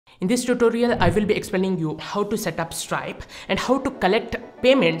In this tutorial, I will be explaining you how to set up Stripe and how to collect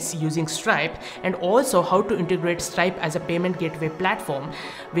payments using Stripe, and also how to integrate Stripe as a payment gateway platform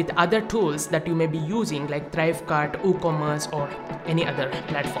with other tools that you may be using like ThriveCart, WooCommerce or any other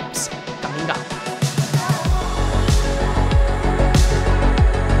platforms coming up.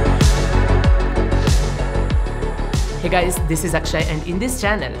 Hey guys, this is Akshay, and in this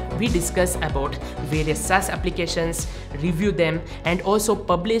channel we discuss about various SaaS applications, review them, and also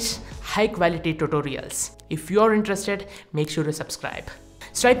publish high quality tutorials. If you are interested, make sure to subscribe.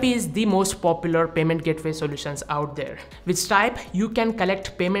 Stripe is the most popular payment gateway solutions out there. With Stripe, you can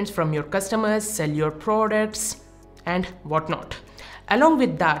collect payments from your customers, sell your products, and whatnot. Along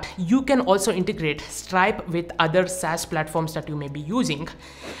with that, you can also integrate Stripe with other SaaS platforms that you may be using.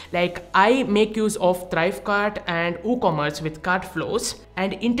 Like I make use of ThriveCart and WooCommerce with cart flows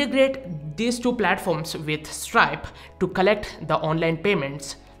and integrate these two platforms with Stripe to collect the online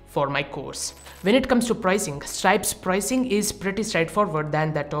payments for my course. When it comes to pricing, Stripe's pricing is pretty straightforward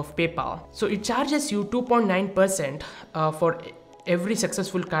than that of PayPal. So it charges you 2.9% for every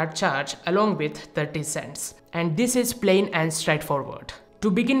successful card charge along with 30 cents. And this is plain and straightforward.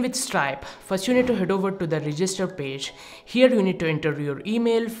 To begin with Stripe, first you need to head over to the register page. Here you need to enter your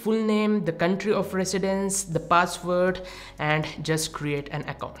email, full name, the country of residence, the password, and just create an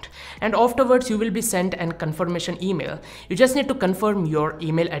account. And afterwards you will be sent a confirmation email. You just need to confirm your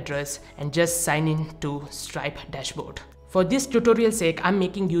email address and just sign in to Stripe dashboard. For this tutorial sake, I'm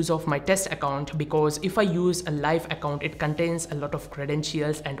making use of my test account because if I use a live account, it contains a lot of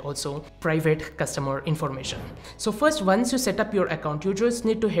credentials and also private customer information. So first, once you set up your account, you just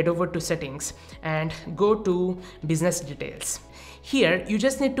need to head over to settings and go to business details. Here, you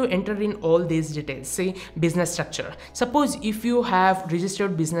just need to enter in all these details, say business structure. Suppose if you have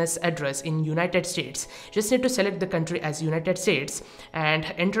registered business address in United States, just need to select the country as United States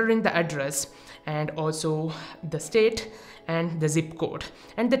and enter in the address and also the state and the zip code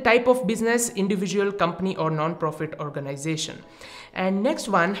and the type of business, individual, company or non-profit organization. And next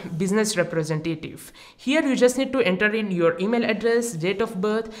one, business representative. Here you just need to enter in your email address, date of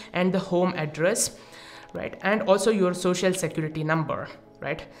birth and the home address, right? And also your social security number,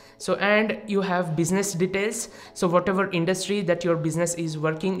 right? So, and you have business details. So whatever industry that your business is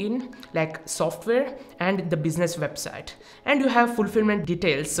working in, like software, and the business website. And you have fulfillment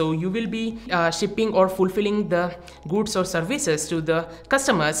details. So you will be shipping or fulfilling the goods or services to the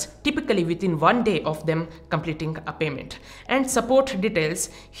customers, typically within 1 day of them completing a payment. And support details.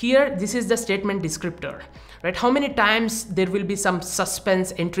 Here, this is the statement descriptor. Right? How many times there will be some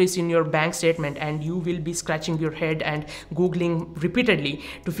suspense entries in your bank statement and you will be scratching your head and Googling repeatedly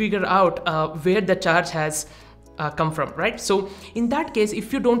to figure out where the charge has come from, right? So in that case,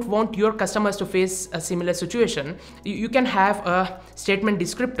 if you don't want your customers to face a similar situation, you can have a statement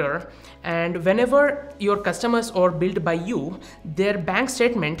descriptor, and whenever your customers are billed by you, their bank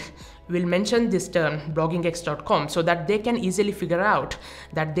statement will mention this term bloggingx.com so that they can easily figure out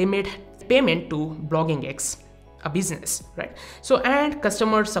that they made payment to bloggingx, a business, right? So, and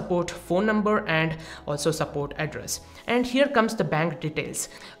customer support phone number and also support address. And here comes the bank details.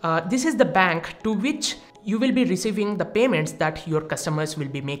 This is the bank to which you will be receiving the payments that your customers will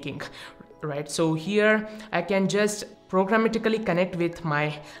be making, right? So here I can just programmatically connect with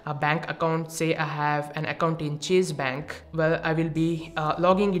my bank account. Say I have an account in Chase Bank. Well, I will be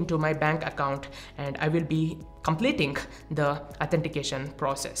logging into my bank account and I will be completing the authentication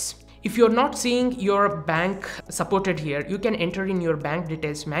process. If you're not seeing your bank supported here, you can enter in your bank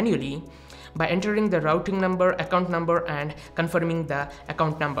details manually by entering the routing number, account number, and confirming the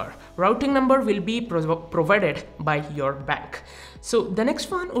account number. Routing number will be provided by your bank. So the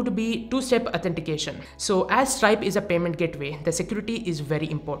next one would be two-step authentication. So as Stripe is a payment gateway, the security is very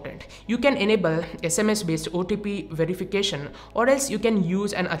important. You can enable SMS-based OTP verification, or else you can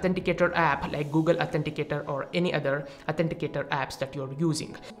use an authenticator app like Google Authenticator or any other authenticator apps that you're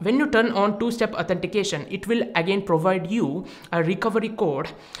using. When you turn on two-step authentication, it will again provide you a recovery code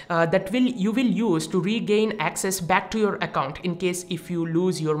that you will use to regain access back to your account in case if you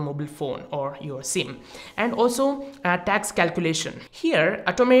lose your mobile phone or your SIM. And also tax calculation. Here,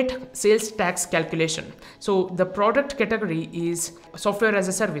 automate sales tax calculation. So the product category is software as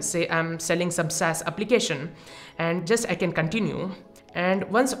a service. Say I'm selling some SaaS application and just I can continue. And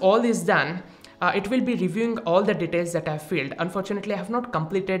once all is done, it will be reviewing all the details that I have filled. Unfortunately, I have not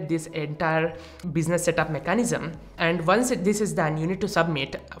completed this entire business setup mechanism. And once this is done, you need to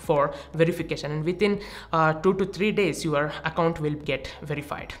submit for verification. And within 2 to 3 days, your account will get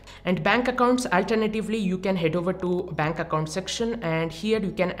verified. And bank accounts, alternatively, you can head over to bank account section. And here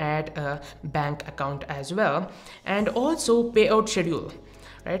you can add a bank account as well. And also payout schedule.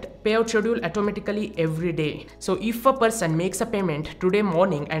 right? Payout schedule automatically every day. So if a person makes a payment today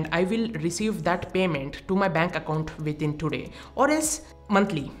morning, and I will receive that payment to my bank account within today, or else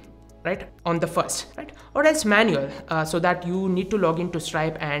monthly, right, on the first, right, or else manual, so that you need to log into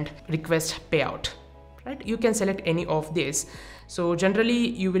Stripe and request payout, right? You can select any of this. So generally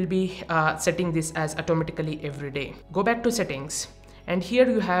you will be setting this as automatically every day. Go back to settings, and here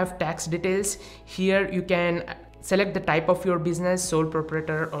you have tax details. Here you can select the type of your business, sole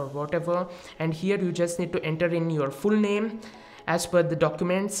proprietor or whatever, and here you just need to enter in your full name as per the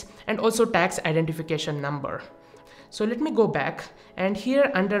documents, and also tax identification number. So let me go back, and here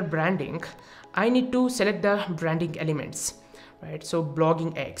under branding I need to select the branding elements, right? So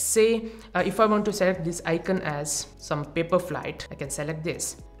blogging X, say if I want to select this icon as some paper flight, I can select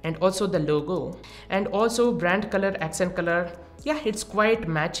this, and also the logo, and also brand color, accent color. Yeah, it's quite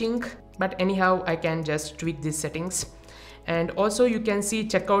matching, but anyhow I can just tweak these settings. And also you can see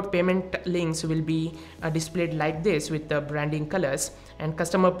checkout payment links will be displayed like this with the branding colors, and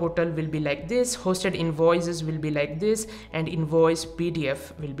customer portal will be like this, hosted invoices will be like this, and invoice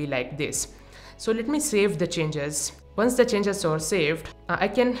PDF will be like this. So let me save the changes. Once the changes are saved, I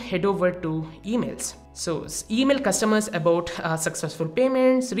can head over to emails. So email customers about successful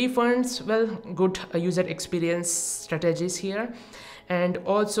payments, refunds, well, good user experience strategies here, and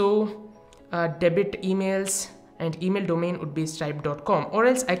also debit emails, and email domain would be stripe.com, or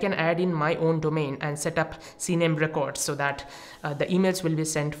else I can add in my own domain and set up CNAME records so that the emails will be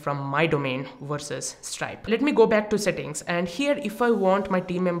sent from my domain versus Stripe. Let me go back to settings, and here if I want my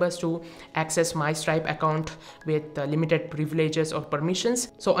team members to access my Stripe account with limited privileges or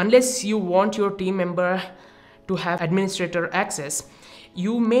permissions, so unless you want your team member to have administrator access,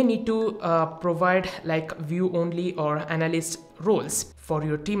 you may need to provide like view only or analyst roles for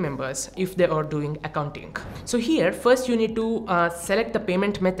your team members if they are doing accounting. So here first you need to select the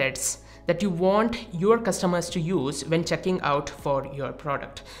payment methods that you want your customers to use when checking out for your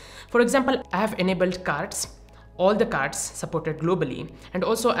product. For example, I have enabled cards, all the cards supported globally, and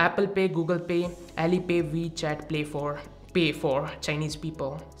also Apple Pay, Google Pay, Alipay, WeChat Pay for Chinese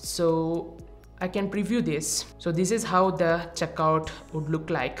people. So I can preview this. So this is how the checkout would look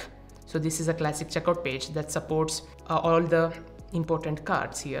like. So this is a classic checkout page that supports all the important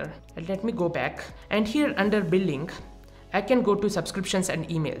cards here. And let me go back, and here under billing I can go to subscriptions and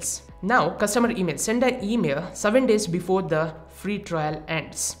emails. Now customer email, send an email 7 days before the free trial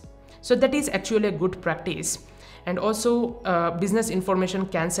ends. So that is actually a good practice. And also business information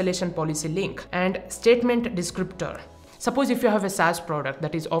cancellation policy link and statement descriptor. Suppose if you have a SaaS product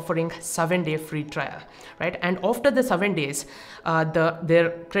that is offering 7-day free trial, right? And after the 7 days,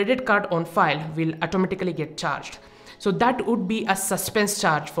 their credit card on file will automatically get charged. So that would be a suspense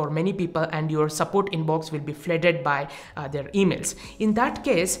charge for many people, and your support inbox will be flooded by their emails. In that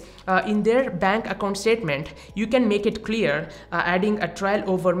case, in their bank account statement, you can make it clear, adding a trial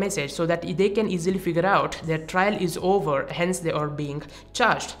over message so that they can easily figure out their trial is over, hence they are being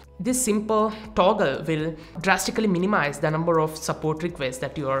charged. This simple toggle will drastically minimize the number of support requests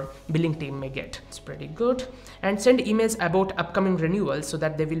that your billing team may get. It's pretty good. And send emails about upcoming renewals so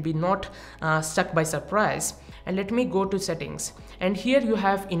that they will be not stuck by surprise. And let me go to settings, and here you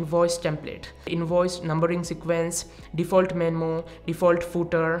have invoice template, invoice numbering sequence, default memo, default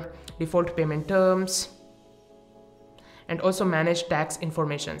footer, default payment terms, and also manage tax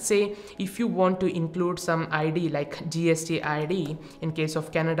information. Say if you want to include some ID like GST ID in case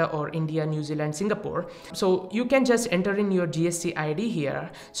of Canada or India, New Zealand, Singapore. So you can just enter in your GST ID here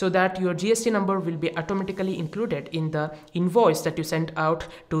so that your GST number will be automatically included in the invoice that you send out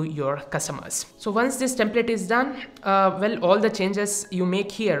to your customers. So once this template is done, well, all the changes you make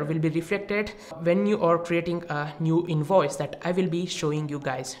here will be reflected when you are creating a new invoice that I will be showing you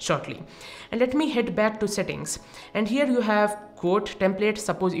guys shortly. And let me head back to settings, and here you have quote template.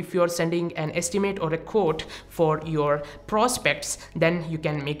 Suppose if you're sending an estimate or a quote for your prospects, then you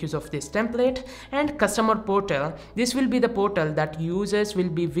can make use of this template. And customer portal, this will be the portal that users will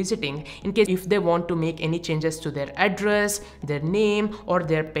be visiting in case if they want to make any changes to their address, their name, or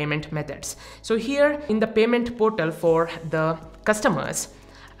their payment methods. So here in the payment portal for the customers,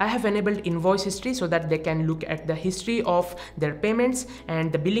 I have enabled invoice history so that they can look at the history of their payments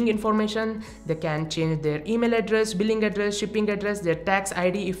and the billing information. They can change their email address, billing address, shipping address, their tax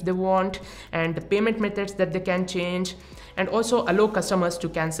ID if they want, and the payment methods that they can change, and also allow customers to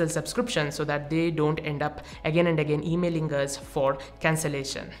cancel subscriptions so that they don't end up again and again emailing us for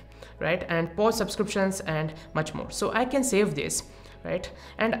cancellation, right? And pause subscriptions and much more. So I can save this, right?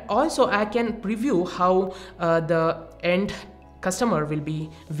 And also I can preview how the end customer will be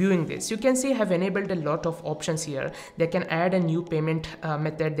viewing this. You can see I have enabled a lot of options here. They can add a new payment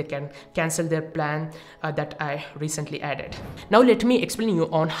method. They can cancel their plan that I recently added. Now let me explain you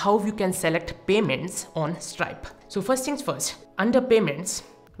on how you can select payments on Stripe. So first things first, under payments,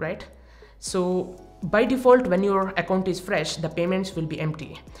 right? So by default, when your account is fresh, the payments will be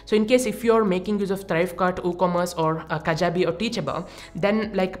empty. So in case if you're making use of ThriveCart, WooCommerce or Kajabi or Teachable,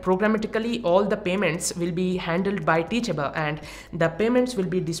 then like programmatically all the payments will be handled by Teachable and the payments will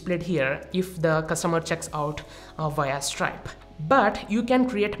be displayed here if the customer checks out via Stripe. But you can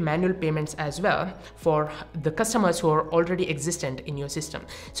create manual payments as well for the customers who are already existent in your system.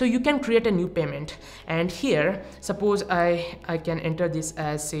 So you can create a new payment, and here suppose I can enter this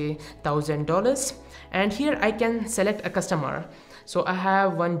as say $1,000, and here I can select a customer. So I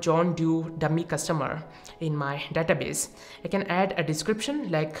have one John Doe dummy customer in my database. I can add a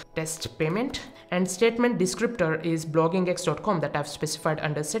description like test payment, and statement descriptor is bloggingx.com that I've specified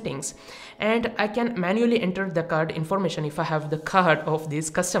under settings, and I can manually enter the card information if I have the card of this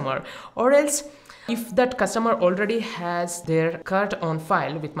customer, or else if that customer already has their card on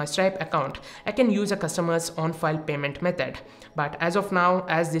file with my Stripe account, I can use a customer's on-file payment method. But as of now,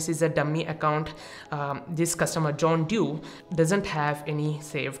 as this is a dummy account, this customer John Doe doesn't have any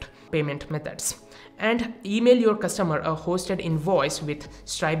saved payment methods. And email your customer a hosted invoice with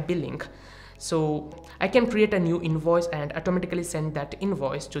Stripe billing. So I can create a new invoice and automatically send that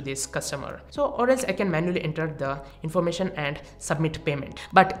invoice to this customer. So, or else I can manually enter the information and submit payment.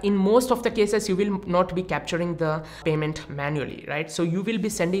 But in most of the cases, you will not be capturing the payment manually, right? So you will be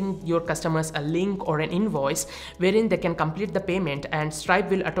sending your customers a link or an invoice wherein they can complete the payment, and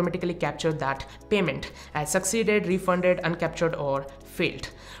Stripe will automatically capture that payment as succeeded, refunded, uncaptured, or failed,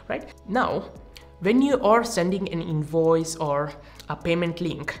 right? Now, when you are sending an invoice or a payment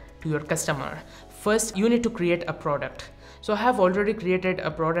link to your customer, first you need to create a product. So I have already created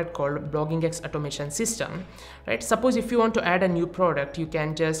a product called BloggingX Automation System, right? Suppose if you want to add a new product, you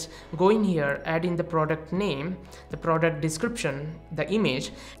can just go in here, add in the product name, the product description, the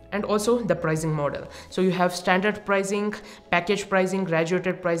image, and also the pricing model. So you have standard pricing, package pricing,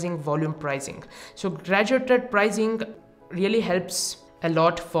 graduated pricing, volume pricing. So graduated pricing really helps a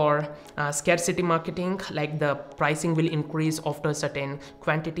lot for scarcity marketing, like the pricing will increase after a certain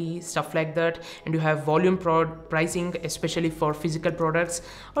quantity, stuff like that. And you have volume pricing, especially for physical products,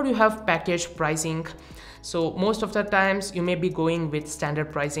 or you have package pricing. So most of the times you may be going with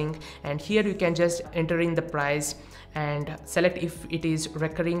standard pricing, and here you can just enter in the price and select if it is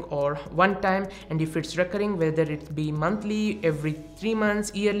recurring or one time, and if it's recurring, whether it be monthly, every 3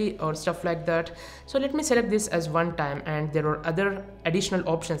 months, yearly, or stuff like that. So let me select this as one time, and there are other additional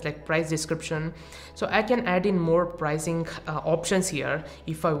options like price description. So I can add in more pricing options here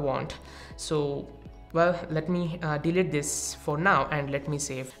if I want. So well, let me delete this for now and let me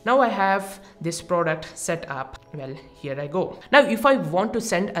save. Now I have this product set up. Well, here I go. Now if I want to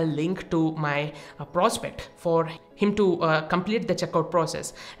send a link to my prospect for him to complete the checkout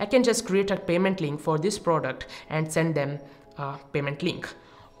process, I can just create a payment link for this product and send them a payment link.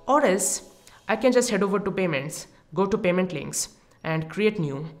 Or else I can just head over to payments, go to payment links and create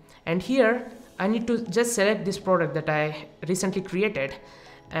new. And here I need to just select this product that I recently created.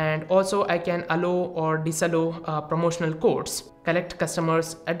 And also I can allow or disallow promotional codes, collect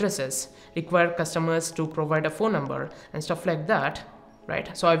customers' addresses, require customers to provide a phone number and stuff like that,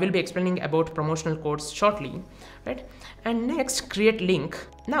 right? So I will be explaining about promotional codes shortly, right? And next, create link.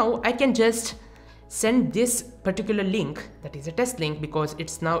 Now I can just send this particular link, that is a test link, because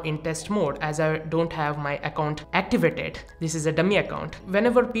it's now in test mode as I don't have my account activated. This is a dummy account.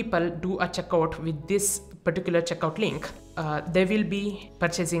 Whenever people do a checkout with this particular checkout link, they will be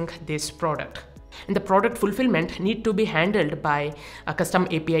purchasing this product. And the product fulfillment need to be handled by a custom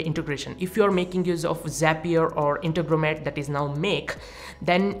API integration. If you are making use of Zapier or Integromat, that is now Make,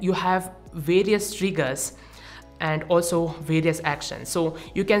 then you have various triggers and also various actions. So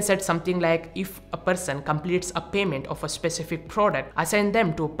you can set something like, if a person completes a payment of a specific product, assign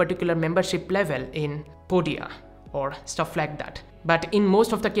them to a particular membership level in Podia or stuff like that. But in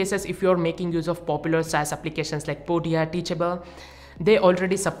most of the cases, if you're making use of popular SaaS applications like Podia, Teachable, they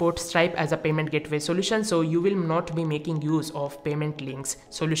already support Stripe as a payment gateway solution, so you will not be making use of payment links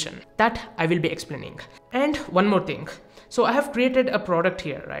solution. That I will be explaining. And one more thing. So I have created a product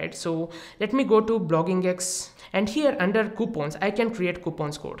here, right? So let me go to BloggingX, and here under coupons, I can create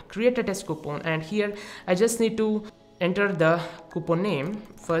coupons code, create a test coupon, and here I just need to enter the coupon name,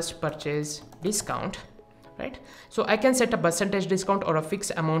 first purchase discount, right? So I can set a percentage discount or a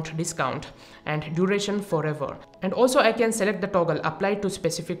fixed amount discount and duration forever. And also I can select the toggle apply to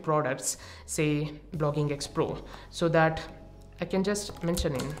specific products, say BloggingX Pro, so that I can just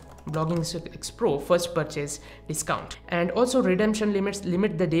mention in Blogging X Pro first purchase discount. And also redemption limits,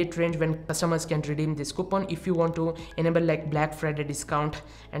 limit the date range when customers can redeem this coupon. If you want to enable like Black Friday discount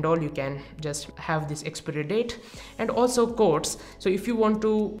and all, you can just have this expiry date. And also codes, so if you want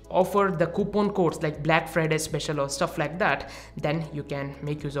to offer the coupon codes like Black Friday special or stuff like that, then you can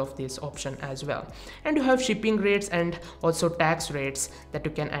make use of this option as well. And you have shipping rates and also tax rates that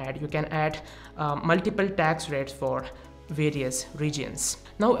you can add. You can add multiple tax rates for various regions.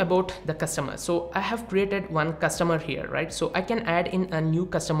 Now about the customer. So I have created one customer here, right? So I can add in a new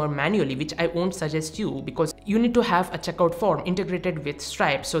customer manually, which I won't suggest you, because you need to have a checkout form integrated with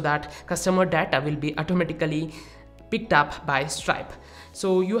Stripe so that customer data will be automatically picked up by Stripe.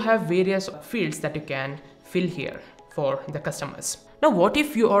 So you have various fields that you can fill here for the customers. Now, what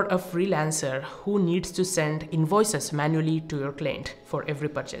if you are a freelancer who needs to send invoices manually to your client for every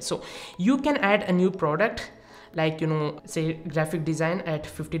purchase? So you can add a new product, like, say graphic design at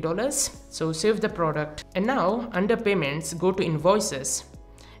 $50. So save the product, and now under payments, go to invoices,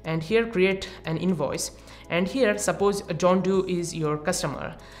 and here create an invoice. And here, suppose John Doe is your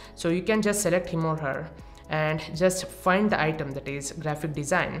customer, so you can just select him or her and just find the item, that is graphic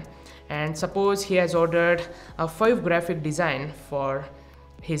design. And suppose he has ordered a 5 graphic design for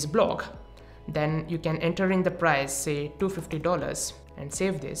his blog, then you can enter in the price, say $250, and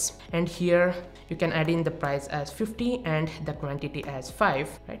save this. And here you can add in the price as 50 and the quantity as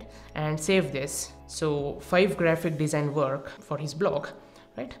 5, right? And save this. So 5 graphic design work for his blog,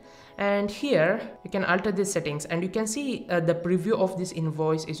 right? And here you can alter these settings, and you can see the preview of this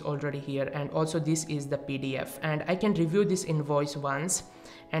invoice is already here, and also this is the PDF, and I can review this invoice once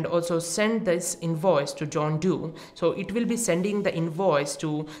and also send this invoice to John Doe. So it will be sending the invoice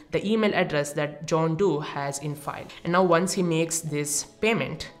to the email address that John Doe has in file. And now once he makes this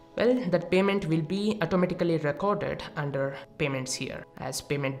payment, well, that payment will be automatically recorded under payments here as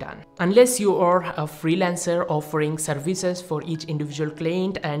payment done. Unless you are a freelancer offering services for each individual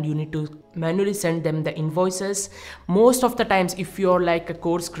client and you need to manually send them the invoices, most of the times if you're like a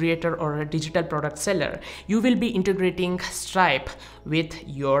course creator or a digital product seller, you will be integrating Stripe with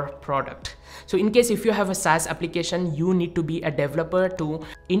your product. So in case if you have a SaaS application, you need to be a developer to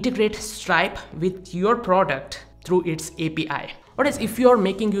integrate Stripe with your product through its API. Whereas if you are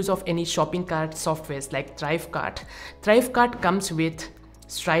making use of any shopping cart softwares like ThriveCart comes with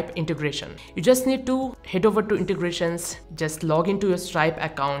Stripe integration. You just need to head over to integrations, just log into your Stripe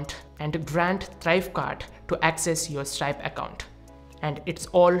account and grant ThriveCart to access your Stripe account. And it's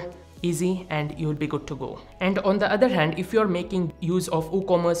all easy and you'll be good to go. And on the other hand, if you're making use of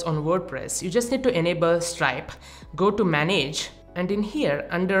WooCommerce on WordPress, you just need to enable Stripe, go to manage, and in here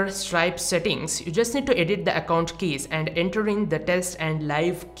under Stripe settings, you just need to edit the account keys and enter in the test and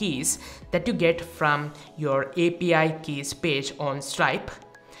live keys that you get from your API keys page on Stripe.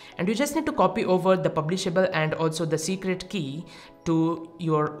 And you just need to copy over the publishable and also the secret key to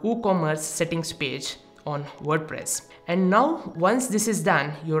your WooCommerce settings page on WordPress. And now once this is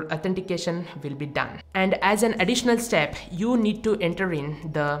done, your authentication will be done. And as an additional step, you need to enter in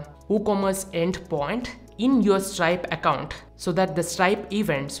the WooCommerce endpoint in your Stripe account so that the Stripe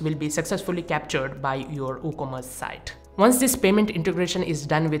events will be successfully captured by your WooCommerce site. Once this payment integration is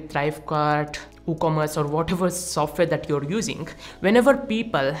done with ThriveCart, WooCommerce, or whatever software that you're using, whenever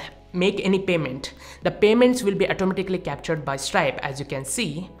people make any payment, the payments will be automatically captured by Stripe, as you can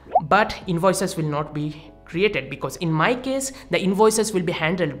see, but invoices will not be created, because in my case, the invoices will be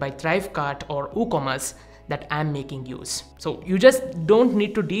handled by ThriveCart or WooCommerce that I'm making use. So you just don't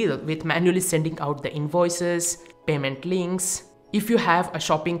need to deal with manually sending out the invoices, payment links, if you have a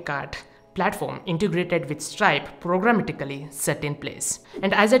shopping cart platform integrated with Stripe programmatically set in place.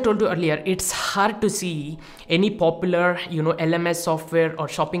 And as I told you earlier, it's hard to see any popular, LMS software or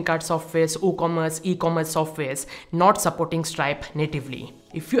shopping cart softwares, WooCommerce, e-commerce softwares not supporting Stripe natively.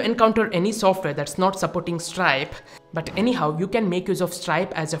 If you encounter any software that's not supporting Stripe, but anyhow, you can make use of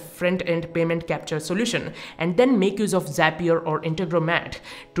Stripe as a front-end payment capture solution and then make use of Zapier or Integromat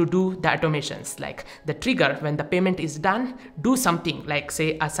to do the automations, like the trigger when the payment is done, do something like,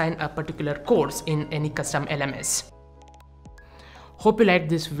 say, assign a particular course in any custom LMS. Hope you liked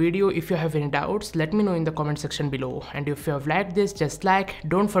this video. If you have any doubts, let me know in the comment section below. And if you have liked this, just like,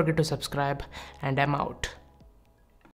 don't forget to subscribe, and I'm out.